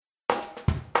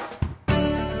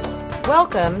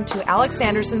Welcome to Alex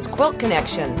Anderson's Quilt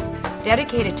Connection,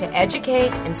 dedicated to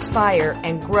educate, inspire,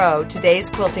 and grow today's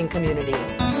quilting community.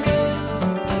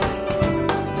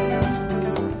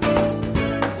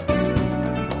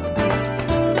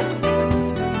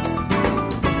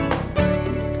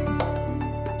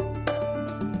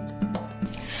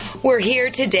 We're here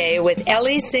today with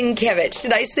Ellie Sienkiewicz.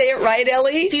 Did I say it right,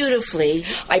 Ellie? Beautifully.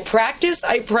 I practiced.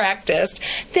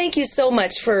 Thank you so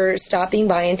much for stopping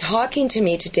by and talking to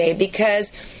me today,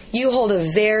 because you hold a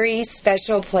very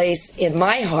special place in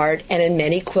my heart and in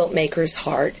many quilt makers'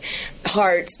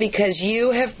 hearts, because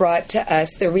you have brought to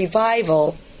us the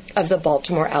revival of the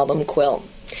Baltimore album quilt.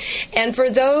 And for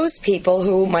those people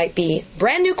who might be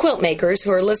brand new quilt makers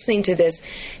who are listening to this,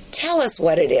 tell us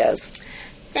what it is.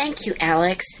 Thank you,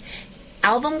 Alex.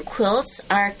 Album quilts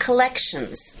are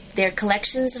collections. They're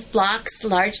collections of blocks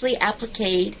largely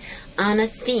appliqued on a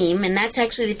theme, and that's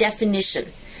actually the definition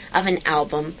of an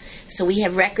album. So we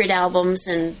have record albums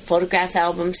and photograph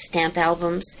albums, stamp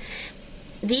albums.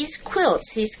 These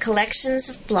quilts, these collections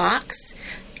of blocks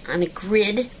on a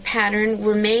grid pattern,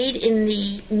 were made in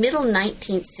the middle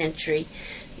 19th century,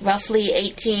 roughly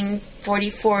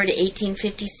 1844 to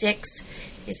 1856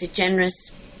 is a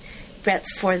generous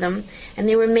breadth for them, and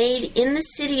they were made in the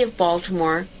city of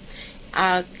Baltimore.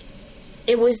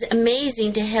 It was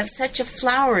amazing to have such a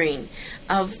flowering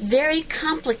of very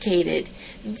complicated,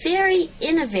 very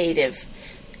innovative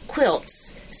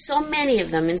quilts, so many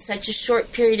of them in such a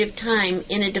short period of time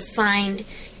in a defined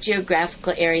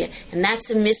geographical area, and that's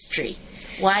a mystery.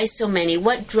 Why so many?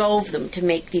 What drove them to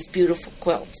make these beautiful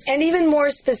quilts? And even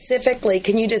more specifically,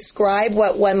 can you describe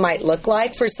what one might look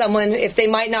like for someone, if they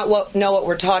might not know what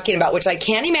we're talking about, which I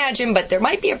can't imagine, but there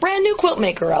might be a brand new quilt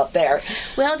maker out there.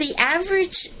 Well, the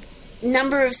average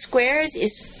number of squares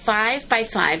is 5 by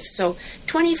 5, so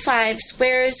 25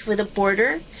 squares with a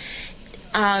border.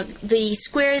 The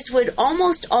squares would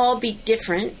almost all be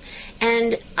different,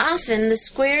 and often the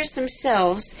squares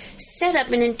themselves set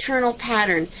up an internal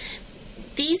pattern.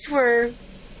 These were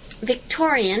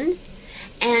Victorian,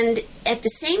 and at the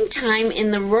same time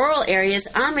in the rural areas,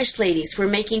 Amish ladies were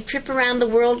making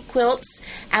trip-around-the-world quilts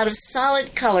out of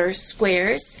solid color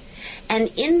squares.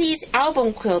 And in these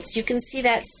album quilts, you can see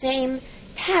that same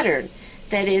pattern,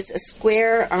 that is a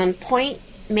square on point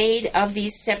made of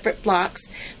these separate blocks,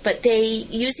 but they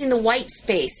using the white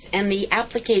space and the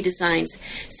applique designs.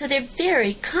 So they're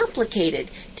very complicated.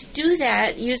 To do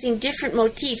that using different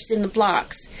motifs in the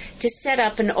blocks to set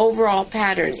up an overall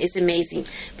pattern is amazing.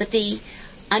 But the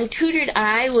untutored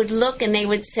eye would look and they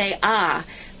would say, 5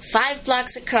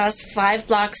 blocks across, 5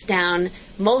 blocks down,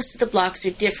 most of the blocks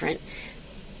are different.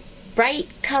 Bright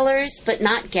colors, but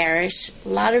not garish. A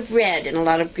lot of red and a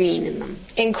lot of green in them.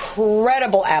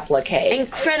 Incredible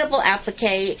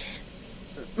applique.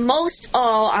 Most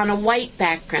all on a white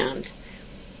background.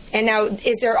 And now,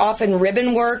 is there often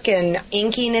ribbon work and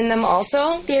inking in them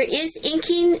also? There is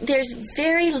inking. There's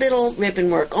very little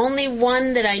ribbon work. Only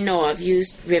one that I know of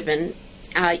used ribbon.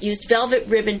 Used velvet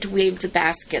ribbon to weave the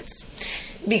baskets.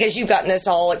 Because you've gotten us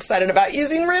all excited about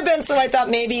using ribbon, so I thought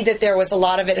maybe that there was a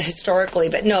lot of it historically,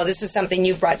 but no, this is something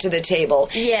you've brought to the table.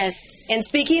 Yes. And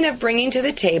speaking of bringing to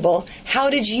the table,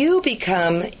 how did you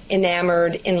become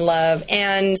enamored, in love,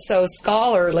 and so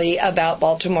scholarly about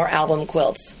Baltimore album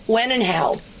quilts? When and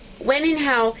how?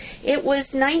 It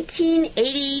was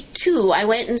 1982. I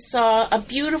went and saw a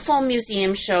beautiful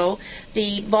museum show.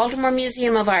 The Baltimore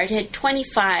Museum of Art had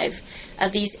 25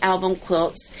 of these album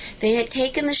quilts. They had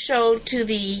taken the show to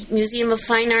the Museum of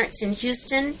Fine Arts in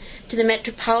Houston, to the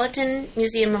Metropolitan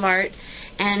Museum of Art,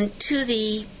 and to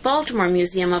the Baltimore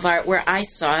Museum of Art, where I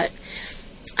saw it.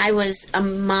 I was a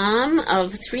mom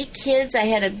of 3 kids. I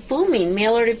had a booming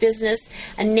mail-order business.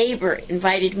 A neighbor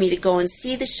invited me to go and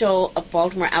see the show of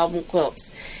Baltimore album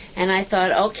quilts. And I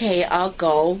thought, okay, I'll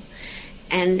go.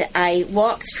 And I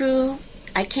walked through.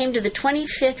 I came to the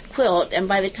 25th quilt, and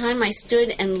by the time I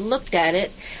stood and looked at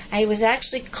it, I was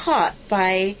actually caught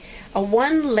by a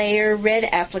 1-layer red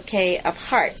applique of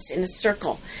hearts in a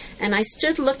circle. And I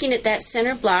stood looking at that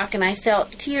center block, and I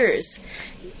felt tears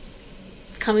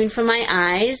coming from my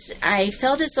eyes. I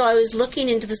felt as though I was looking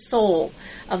into the soul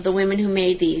of the women who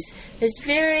made these. There's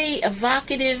very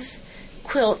evocative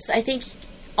quilts. I think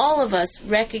all of us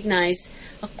recognize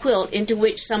a quilt into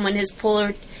which someone has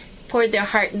poured their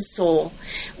heart and soul.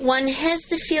 One has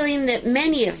the feeling that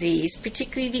many of these,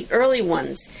 particularly the early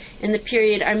ones in the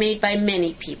period, are made by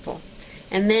many people.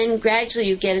 And then gradually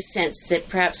you get a sense that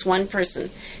perhaps one person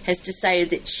has decided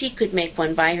that she could make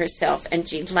one by herself and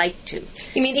she'd like to.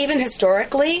 You mean even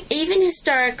historically? Even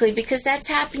historically, because that's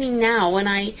happening now when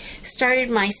I started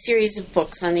my series of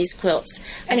books on these quilts.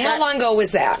 And how long ago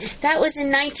was that? That was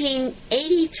in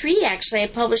 1983, actually. I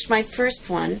published my first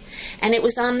one, and it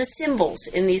was on the symbols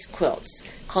in these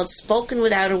quilts, called Spoken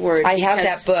Without a Word. I have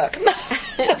that book.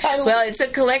 Well, it's a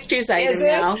collector's item Is it?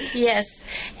 now. Yes.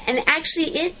 And actually,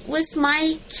 it was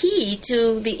my key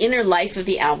to the inner life of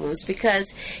the albums,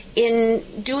 because in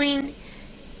doing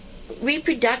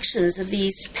reproductions of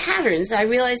these patterns, I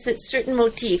realized that certain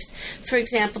motifs, for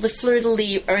example, the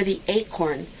fleur-de-lis or the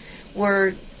acorn,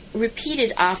 were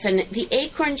repeated often. The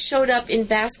acorn showed up in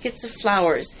baskets of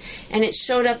flowers, and it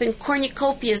showed up in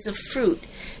cornucopias of fruit.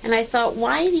 And I thought,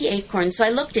 why the acorn? So I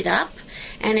looked it up,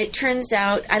 and it turns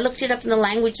out, I looked it up in the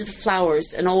language of the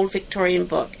flowers, an old Victorian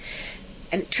book,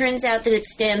 and it turns out that it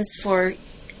stands for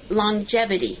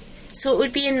longevity. So it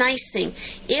would be a nice thing.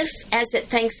 If, as at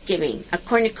Thanksgiving, a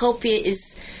cornucopia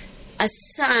is a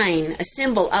sign, a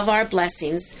symbol of our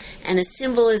blessings, and a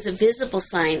symbol is a visible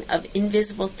sign of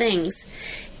invisible things,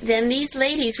 then these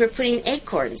ladies were putting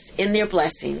acorns in their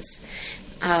blessings.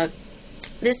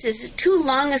 This is too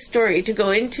long a story to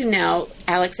go into now,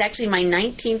 Alex. Actually, my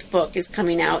 19th book is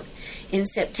coming out in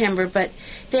September, but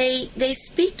they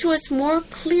speak to us more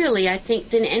clearly, I think,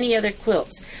 than any other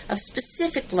quilts, of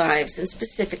specific lives and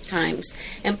specific times.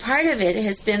 And part of it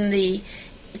has been the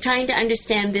trying to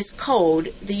understand this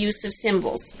code, the use of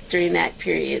symbols during that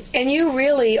period. And you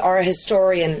really are a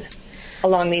historian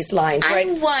along these lines, right?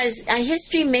 I was a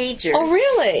history major. Oh,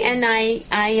 really? And I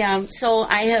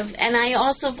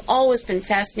also have always been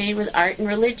fascinated with art and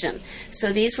religion.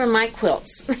 So these were my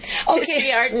quilts. Okay.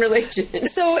 History, art, and religion.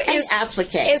 So and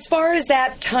applique. As far as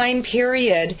that time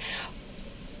period,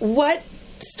 what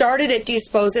started it, do you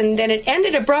suppose, and then it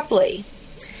ended abruptly?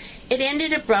 It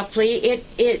ended abruptly.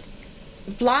 It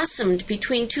blossomed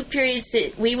between two periods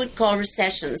that we would call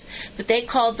recessions, but they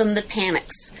called them the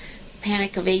panics.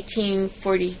 Panic of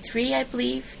 1843, I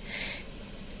believe.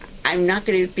 I'm not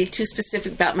going to be too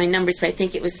specific about my numbers, but I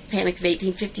think it was the Panic of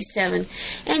 1857.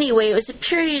 Anyway, it was a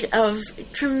period of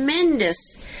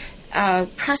tremendous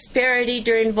prosperity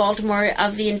during Baltimore,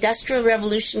 of the Industrial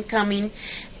Revolution coming.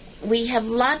 We have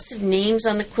lots of names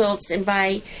on the quilts, and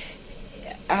by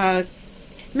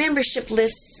membership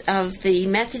lists of the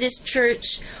Methodist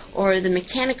Church or the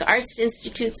Mechanic Arts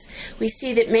Institutes, we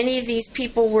see that many of these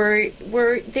people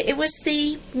it was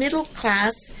the middle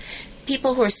class,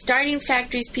 people who are starting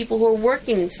factories, people who are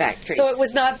working in factories. So it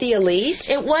was not the elite?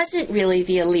 It wasn't really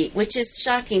the elite, which is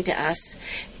shocking to us,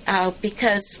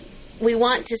 because we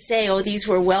want to say, oh, these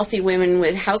were wealthy women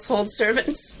with household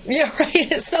servants. Yeah,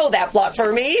 right. Sew that block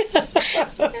for me.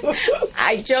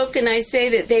 I joke and I say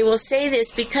that they will say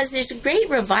this because there's a great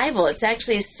revival. It's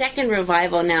actually a second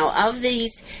revival now of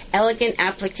these elegant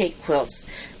applique quilts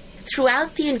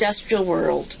throughout the industrial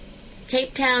world.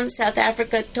 Cape Town, South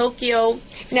Africa, Tokyo,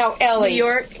 now, Ellie, New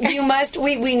York.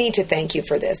 we need to thank you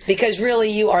for this, because really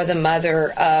you are the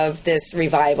mother of this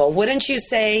revival. Wouldn't you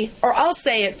say? Or I'll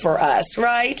say it for us,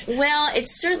 right? Well,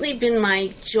 it's certainly been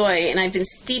my joy, and I've been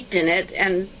steeped in it,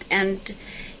 and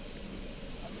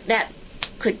that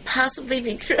could possibly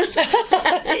be true.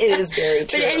 It is very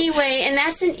true. But anyway, and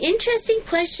that's an interesting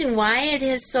question, why it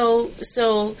has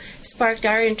so sparked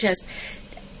our interest.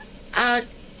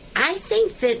 I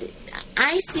think that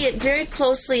I see it very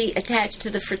closely attached to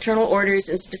the fraternal orders,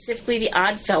 and specifically the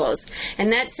Odd Fellows.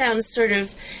 And that sounds sort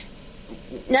of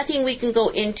nothing we can go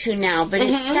into now, but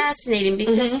it's fascinating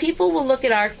because people will look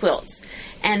at our quilts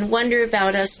and wonder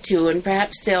about us too, and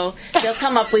perhaps they'll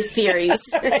come up with theories.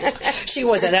 She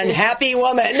was an unhappy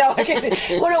woman. No,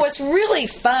 well, no, what's really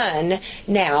fun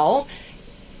now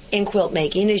in quilt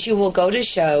making is you will go to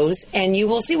shows and you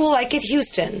will see, well, like at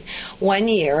Houston, one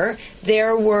year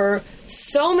there were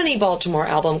so many Baltimore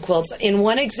album quilts in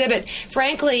one exhibit.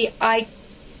 Frankly, I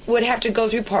would have to go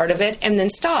through part of it and then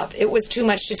stop. It was too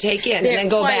much to take in and then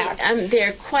go back.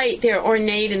 They're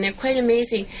ornate and they're quite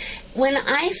amazing. When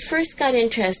I first got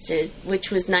interested,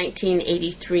 which was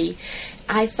 1983,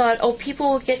 I thought, oh,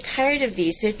 people will get tired of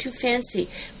these. They're too fancy.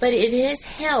 But it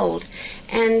is held,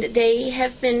 and they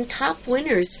have been top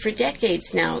winners for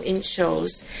decades now in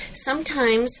shows.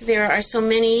 Sometimes there are so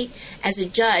many, as a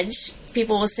judge,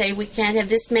 people will say, we can't have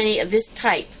this many of this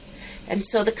type. And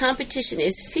so the competition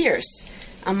is fierce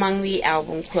among the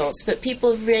album quilts. But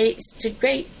people have raised to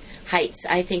great heights,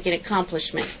 I think, in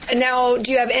accomplishment. Now,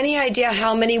 do you have any idea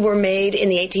how many were made in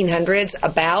the 1800s,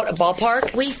 about a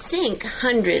ballpark? We think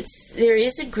hundreds. There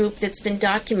is a group that's been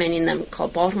documenting them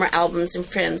called Baltimore Albums and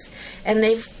Friends, and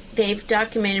they've they've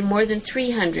documented more than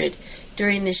 300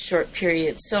 during this short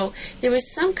period. So there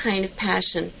was some kind of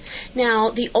passion. Now,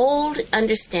 the old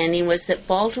understanding was that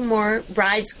Baltimore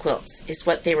brides' quilts, is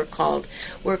what they were called,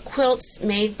 were quilts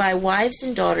made by wives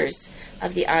and daughters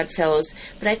of the Oddfellows,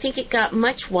 but I think it got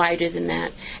much wider than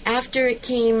that. After it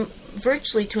came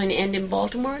virtually to an end in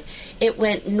Baltimore, it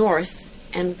went north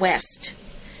and west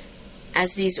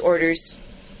as these orders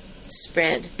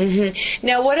spread. Mm-hmm.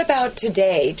 Now, what about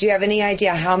today? Do you have any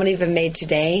idea how many have been made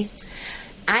today?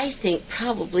 I think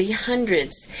probably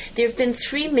hundreds. There have been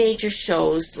 3 major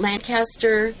shows.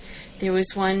 Lancaster, there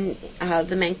was one,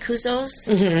 the Mancuzos,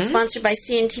 sponsored by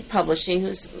C&T Publishing,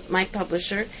 who's my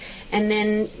publisher. And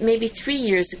then maybe 3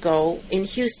 years ago in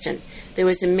Houston, there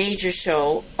was a major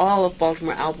show, all of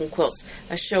Baltimore album quilts,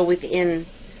 a show within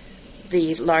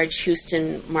the large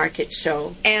Houston market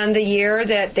show. And the year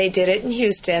that they did it in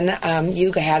Houston,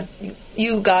 you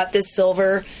got the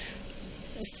Silver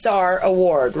Star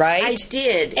Award, right? I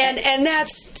did. And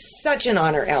that's such an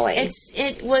honor, Ellie.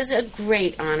 It was a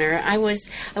great honor. I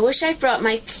wish I'd brought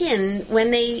my pin.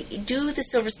 When they do the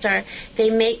Silver Star, they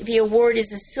make the award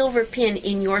is a silver pin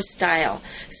in your style.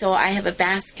 So I have a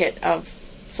basket of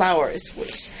flowers,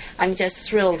 which I'm just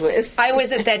thrilled with. I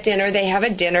was at that dinner. They have a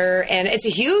dinner, and it's a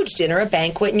huge dinner, a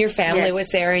banquet, and your family was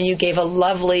there, and you gave a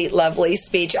lovely, lovely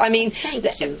speech. I mean,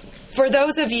 thank you. For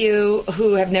those of you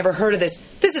who have never heard of this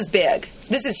is big.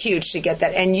 This is huge to get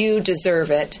that, and you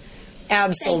deserve it.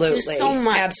 Absolutely. Thank you so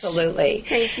much. Absolutely.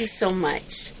 Thank you so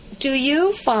much. Do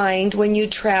you find when you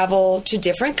travel to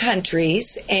different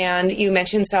countries, and you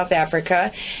mentioned South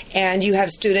Africa, and you have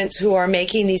students who are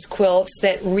making these quilts,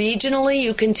 that regionally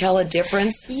you can tell a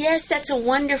difference? Yes, that's a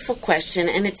wonderful question,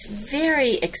 and it's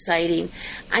very exciting.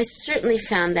 I certainly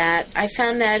found that. I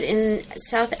found that in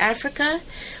South Africa,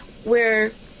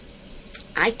 where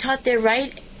I taught there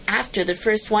right after the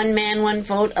first one-man,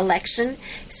 one-vote election.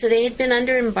 So they had been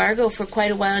under embargo for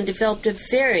quite a while and developed a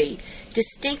very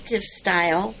distinctive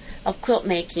style of quilt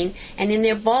making. And in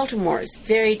their Baltimores,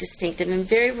 very distinctive and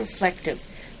very reflective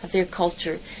of their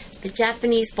culture. The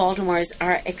Japanese Baltimores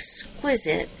are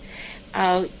exquisite,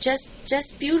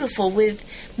 just beautiful, with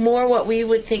more what we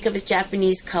would think of as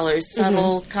Japanese colors,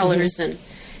 subtle colors, and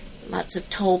lots of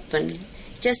taupe and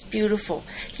just beautiful.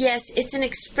 Yes, it's an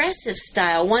expressive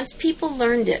style once people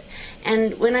learned it.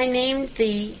 And when I named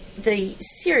the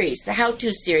series, the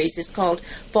how-to series is called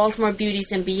Baltimore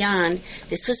Beauties and Beyond,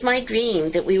 this was my dream,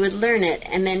 that we would learn it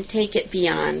and then take it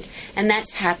beyond. And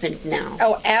that's happened now.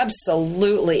 Oh,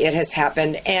 absolutely it has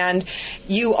happened. And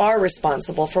you are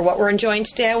responsible for what we're enjoying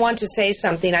today. I want to say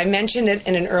something. I mentioned it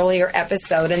in an earlier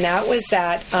episode, and that was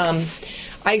that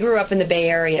I grew up in the Bay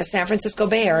Area, San Francisco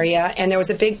Bay Area, and there was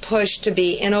a big push to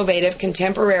be innovative,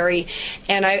 contemporary,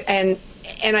 and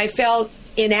I felt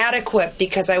inadequate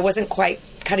because I wasn't quite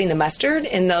cutting the mustard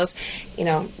in those,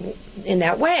 in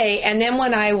that way. And then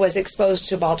when I was exposed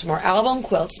to Baltimore album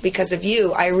quilts because of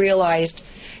you, I realized,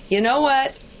 you know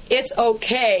what? It's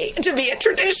okay to be a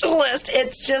traditionalist.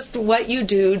 It's just what you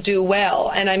do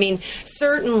well. And I mean,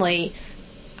 certainly,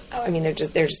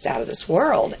 they're just out of this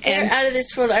world. They're out of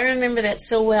this world. I remember that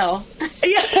so well.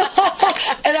 Yeah.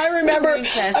 And I remember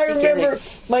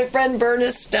my friend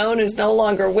Bernice Stone, who's no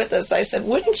longer with us. I said,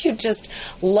 "Wouldn't you just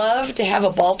love to have a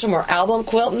Baltimore album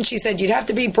quilt?" And she said, "You'd have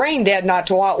to be brain dead not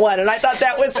to want one." And I thought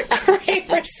that was a great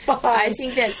response. I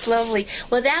think that's lovely.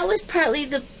 Well, that was partly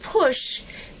the push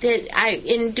that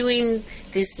in doing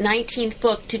this 19th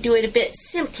book, to do it a bit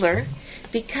simpler,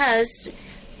 because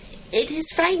it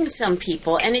has frightened some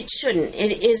people, and it shouldn't.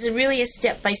 It is really a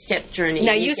step-by-step journey.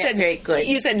 Now, you said very good.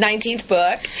 You said 19th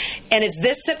book, and it's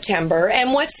this September.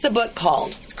 And what's the book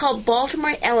called? It's called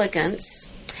Baltimore Elegance.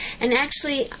 And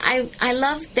actually, I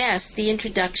love best the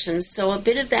introductions. So a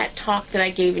bit of that talk that I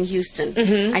gave in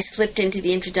Houston, I slipped into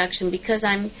the introduction because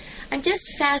I'm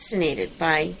just fascinated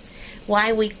by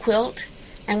why we quilt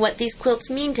and what these quilts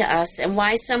mean to us, and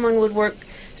why someone would work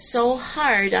so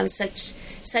hard on such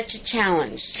a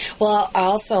challenge. Well,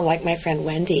 also, like my friend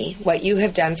Wendy, what you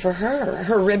have done for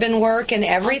her ribbon work and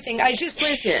everything.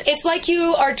 Exquisite. It's like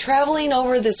you are traveling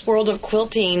over this world of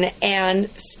quilting and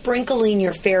sprinkling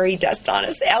your fairy dust on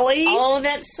us, Ellie. Oh,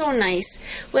 that's so nice.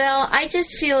 Well, I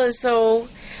just feel as though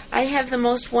I have the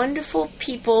most wonderful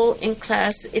people in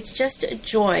class. It's just a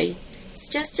joy. It's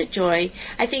just a joy.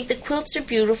 I think the quilts are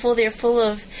beautiful. They're full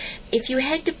of, if you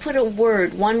had to put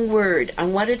one word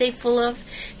on what are they full of,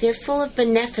 they're full of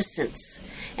beneficence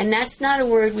And that's not a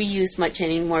word we use much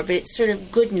anymore, but it's sort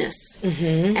of goodness.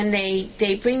 Mm-hmm. And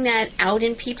they bring that out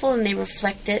in people and they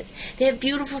reflect it. They have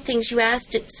beautiful things. You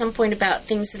asked at some point about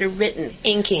things that are written.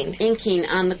 Inking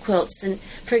on the quilts. And,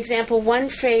 for example, one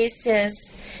phrase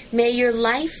says, "May your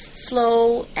life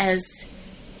flow as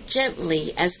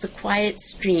gently as the quiet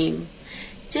stream."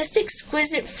 Just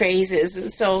exquisite phrases, and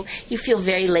so you feel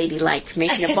very ladylike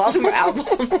making a Baltimore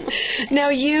album. Now,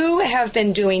 you have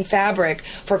been doing fabric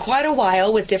for quite a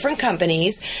while with different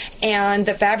companies, and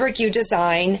the fabric you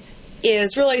design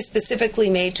is really specifically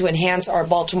made to enhance our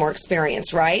Baltimore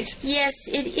experience, right? Yes,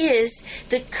 it is.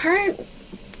 The current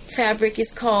fabric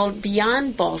is called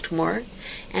Beyond Baltimore,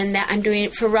 and that I'm doing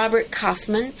it for Robert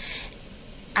Kaufman.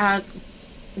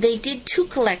 They did 2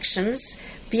 collections.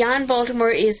 Beyond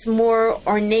Baltimore is more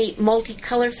ornate,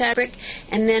 multicolor fabric,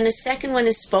 and then a second one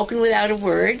is Spoken Without a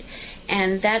Word,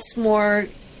 and that's more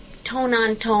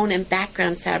tone-on-tone and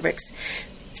background fabrics.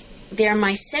 They're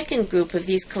my second group of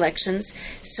these collections.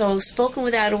 So Spoken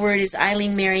Without a Word is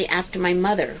Eileen Mary, after my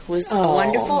mother, who was a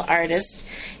wonderful artist,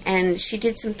 and she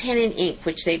did some pen and ink,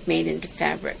 which they've made into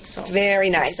fabric. So very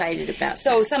nice. I'm excited about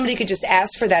so that. Somebody could just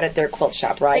ask for that at their quilt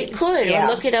shop, right? They could, or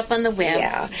look it up on the web.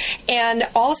 Yeah. And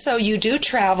also, you do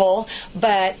travel,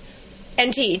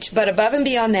 and teach, but above and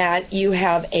beyond that, you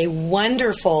have a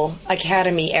wonderful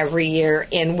academy every year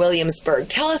in Williamsburg.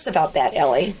 Tell us about that,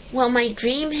 Ellie. Well, my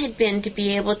dream had been to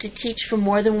be able to teach for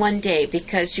more than one day,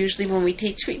 because usually when we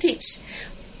teach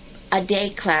a day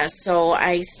class. So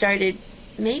I started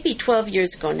maybe 12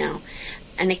 years ago now,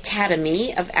 an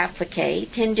academy of applique,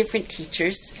 10 different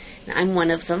teachers, and I'm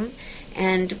one of them.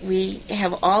 And we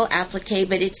have all applique,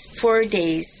 but it's 4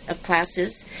 days of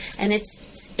classes, and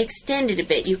it's extended a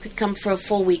bit. You could come for a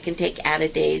full week and take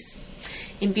added days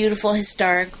in beautiful,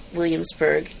 historic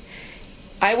Williamsburg.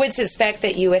 I would suspect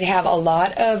that you would have a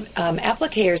lot of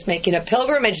appliqueurs making a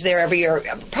pilgrimage there every year.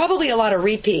 Probably a lot of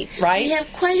repeat, right? We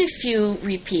have quite a few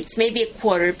repeats, maybe a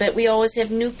quarter, but we always have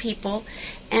new people.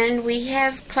 And we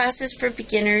have classes for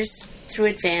beginners through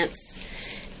advance.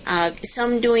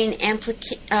 Some doing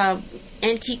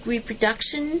antique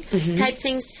reproduction type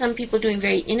things. Some people doing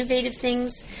very innovative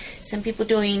things. Some people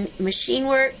doing machine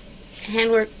work,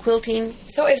 handwork, quilting.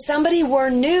 So if somebody were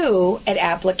new at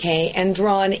applique and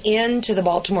drawn into the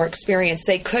Baltimore experience,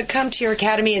 they could come to your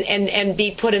academy and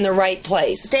be put in the right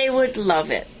place. They would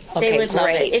love it. Okay, they would love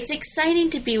great. it. It's exciting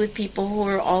to be with people who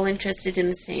are all interested in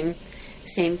the same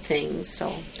thing.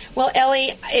 So, well,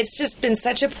 Ellie, it's just been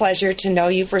such a pleasure to know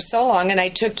you for so long, and I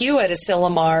took you at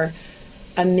Asilomar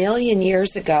a million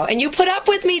years ago, and you put up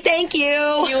with me. Thank you.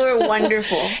 You were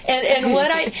wonderful. and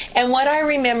what I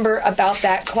remember about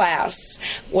that class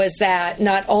was that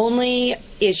not only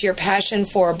is your passion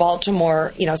for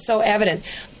Baltimore, so evident,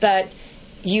 but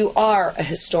you are a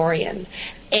historian.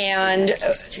 And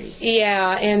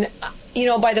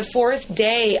by the 4th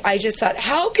day, I just thought,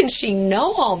 how can she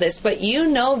know all this? But you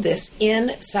know this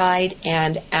inside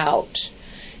and out.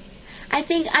 I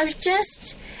think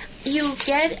you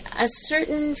get a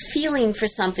certain feeling for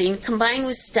something combined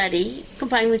with study,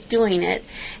 combined with doing it.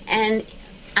 And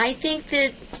I think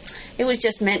that it was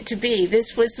just meant to be.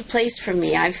 This was the place for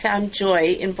me. I found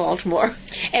joy in Baltimore.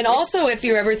 And also, if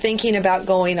you're ever thinking about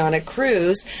going on a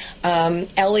cruise,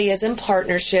 Ellie is in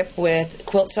partnership with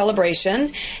Quilt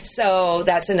Celebration. So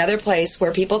that's another place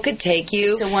where people could take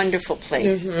you. It's a wonderful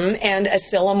place. Mm-hmm. And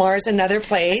Asilomar is another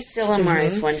place. Asilomar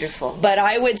is wonderful. But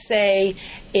I would say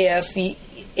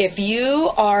if you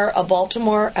are a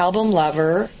Baltimore album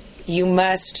lover, you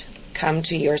must come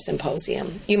to your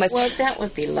symposium. You must. Well, that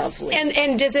would be lovely.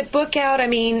 And does it book out? I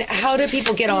mean, how do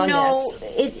people get on this?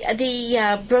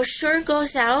 The brochure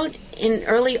goes out in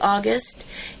early August.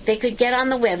 They could get on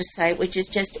the website, which is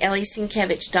just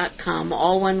elliesienkiewicz.com,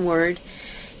 all one word.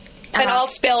 And I'll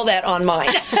spell that on mine.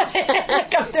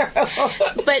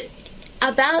 But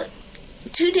about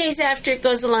 2 days after it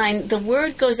goes online, the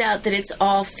word goes out that it's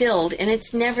all filled, and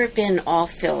it's never been all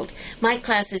filled. My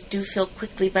classes do fill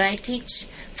quickly, but I teach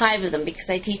 5 of them because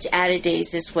I teach added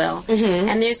days as well. Mm-hmm.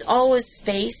 And there's always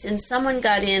space, and someone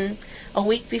got in a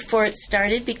week before it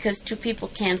started because 2 people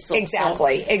canceled.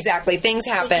 Exactly. Things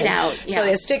happen. Stick it out. Yeah. So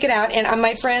they stick it out. And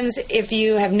my friends, if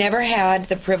you have never had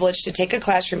the privilege to take a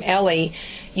class from Ellie,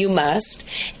 you must.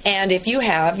 And if you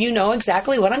have, you know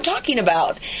exactly what I'm talking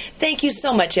about. Thank you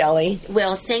so much, Ellie.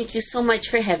 Well, thank you so much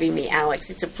for having me, Alex.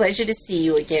 It's a pleasure to see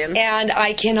you again. And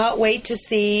I cannot wait to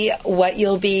see what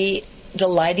you'll be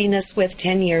delighting us with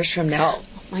 10 years from now.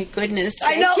 My goodness.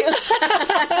 I know.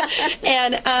 Thank you.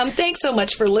 And thanks so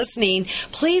much for listening.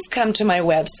 Please come to my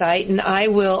website, and I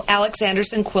will,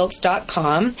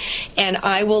 alexandersonquilts.com, and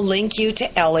I will link you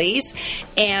to Ellie's.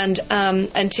 And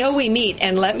until we meet,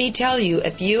 and let me tell you,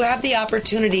 if you have the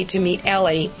opportunity to meet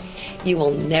Ellie, you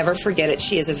will never forget it.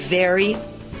 She is a very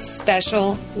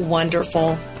special,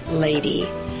 wonderful lady.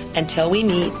 Until we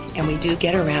meet, and we do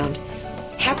get around,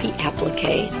 happy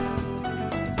applique.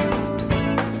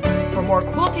 For more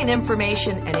quilting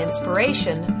information and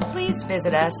inspiration, please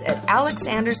visit us at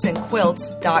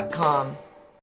alexandersonquilts.com.